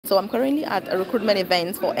So I'm currently at a recruitment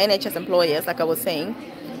event for NHS employers, like I was saying.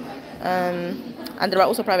 And there are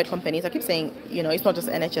also private companies. I keep saying, it's not just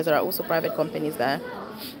NHS, there are also private companies there.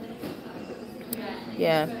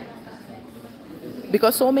 Yeah.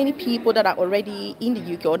 Because so many people that are already in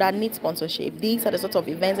the UK or that need sponsorship, these are the sorts of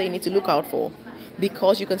events that you need to look out for.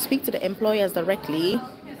 Because you can speak to the employers directly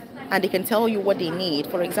and they can tell you what they need.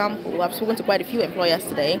 For example, I've spoken to quite a few employers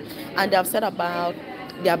today and they've said about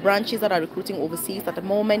their branches that are recruiting overseas at the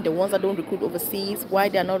moment, the ones that don't recruit overseas, why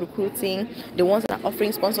they're not recruiting, the ones that are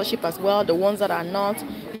offering sponsorship as well, the ones that are not.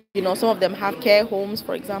 Some of them have care homes,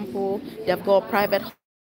 for example, they've got private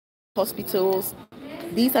hospitals.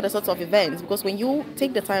 These are the sorts of events because when you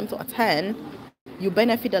take the time to attend, you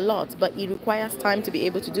benefit a lot, but it requires time to be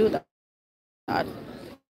able to do that.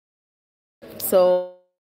 So,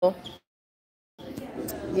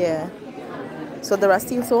 yeah. So there are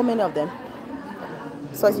still so many of them.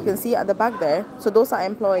 So as you can see at the back there, so those are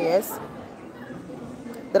employers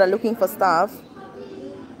that are looking for staff.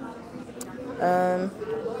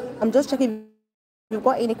 I'm just checking if you've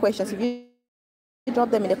got any questions. If you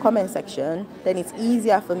drop them in the comment section, then it's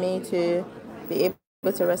easier for me to be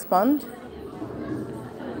able to respond.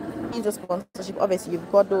 The sponsorship, obviously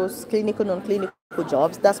you've got those clinical, non-clinical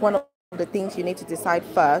jobs. That's one of the things you need to decide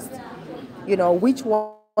first. Which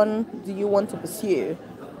one do you want to pursue?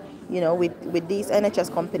 With these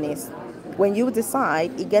NHS companies. When you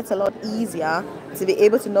decide, it gets a lot easier to be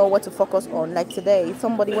able to know what to focus on. Like today,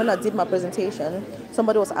 when I did my presentation,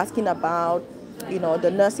 somebody was asking about, the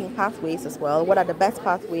nursing pathways as well. What are the best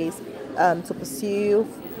pathways to pursue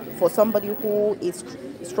for somebody who is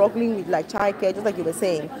struggling with like childcare, just like you were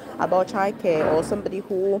saying about childcare, or somebody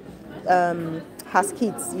who has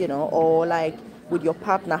kids, or like with your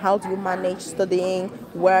partner, how do you manage studying,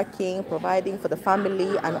 working, providing for the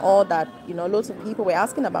family and all that? Lots of people were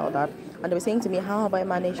asking about that, and they were saying to me, how have I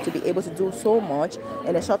managed to be able to do so much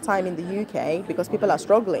in a short time in the UK? Because people are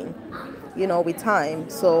struggling, with time.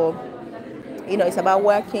 So it's about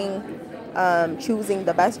working, choosing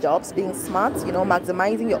the best jobs, being smart,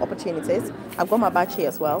 maximizing your opportunities. I've got my badge here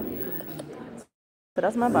as well, so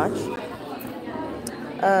that's my badge.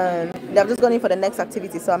 They've just gone in for the next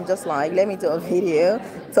activity, so I'm just like, let me do a video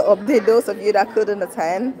to update those of you that couldn't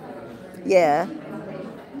attend. Yeah.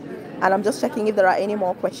 And I'm just checking if there are any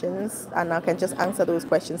more questions, and I can just answer those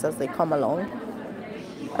questions as they come along.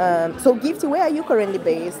 So Gifty, where are you currently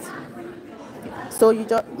based? So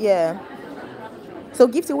So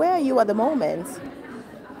Gifty, where are you at the moment?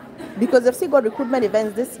 Because they've still got recruitment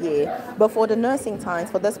events this year, but for the nursing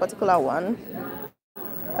times, for this particular one,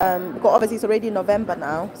 because obviously it's already November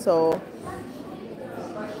now, so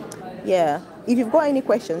yeah. If you've got any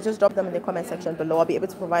questions, just drop them in the comment section below. I'll be able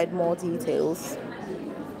to provide more details.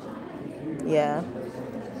 Yeah.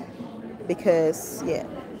 Because, yeah.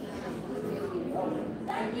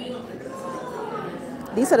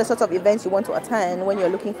 These are the sorts of events you want to attend when you're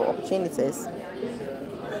looking for opportunities.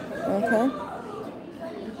 Okay.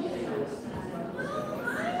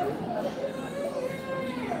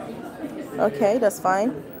 Okay, that's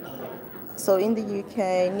fine. So in the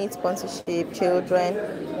UK, need sponsorship, children.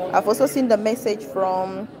 I've also seen the message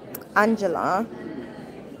from Angela,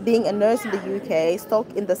 being a nurse in the UK, stuck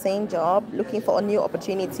in the same job, looking for a new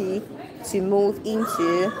opportunity to move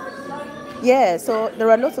into. Yeah, so there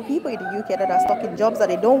are lots of people in the UK that are stuck in jobs that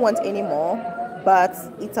they don't want anymore, but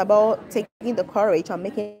it's about taking the courage and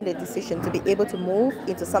making the decision to be able to move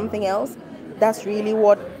into something else. That's really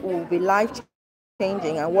what will be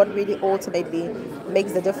life-changing and what really ultimately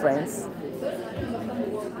makes the difference.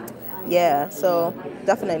 Yeah, so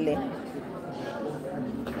definitely.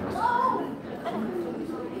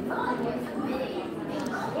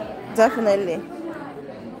 Definitely.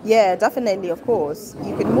 Yeah, definitely, of course.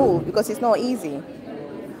 You can move because it's not easy.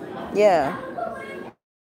 Yeah.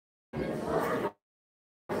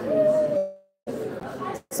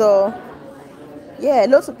 So, yeah,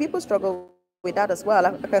 lots of people struggle with that as well.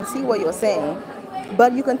 I can see what you're saying.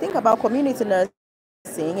 But you can think about community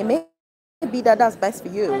nursing. It may be that that's best for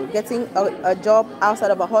you. Getting a job outside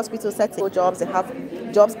of a hospital setting. Jobs, they have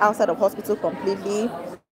jobs outside of hospital completely,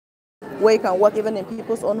 where you can work even in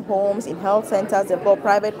people's own homes, in health centers. They've got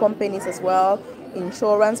private companies as well,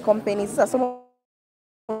 insurance companies. These are some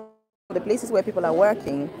of the places where people are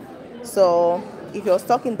working. So if you're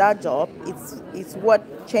stuck in that job, it's worth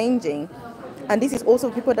changing. And this is also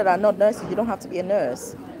people that are not nurses. You don't have to be a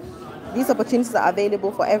nurse. These opportunities are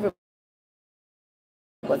available for everybody.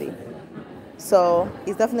 So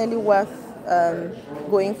it's definitely worth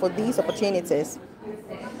going for these opportunities.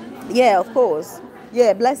 Yeah, of course.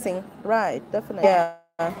 Yeah, blessing. Right, definitely. Yeah.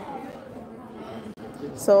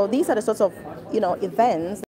 So these are the sorts of, events